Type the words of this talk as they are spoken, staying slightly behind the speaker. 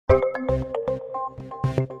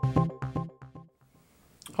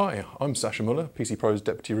Hi, I'm Sasha Muller, PC Pro's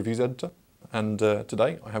Deputy Reviews Editor, and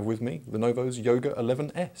today I have with me Lenovo's Yoga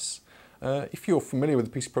 11S. If you're familiar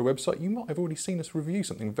with the PC Pro website, you might have already seen us review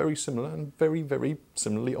something very similar and very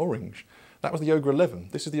similarly orange. That was the Yoga 11.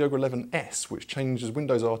 This is the Yoga 11S, which changes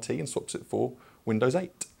Windows RT and swaps it for Windows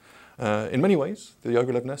 8. In many ways, the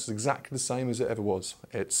Yoga 11S is exactly the same as it ever was.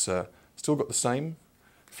 It's still got the same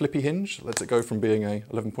flippy hinge, lets it go from being a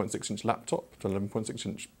 11.6-inch laptop to an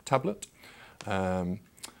 11.6-inch tablet.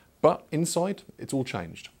 But inside, it's all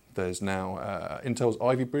changed. There's now Intel's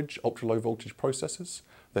Ivy Bridge ultra-low voltage processors.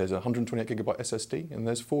 There's a 128GB SSD, and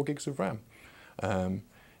there's 4 gigs of RAM.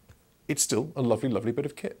 It's still a lovely bit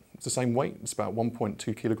of kit. It's the same weight, it's about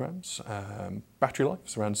 1.2 kilograms. Battery life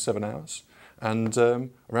is around 7 hours. And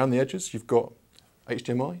around the edges, you've got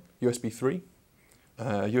HDMI, USB 3,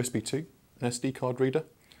 USB 2, an SD card reader,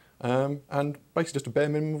 and basically just a bare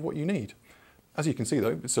minimum of what you need. As you can see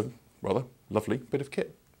though, it's a rather lovely bit of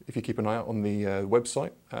kit. If you keep an eye out on the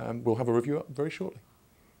website, we'll have a review up very shortly.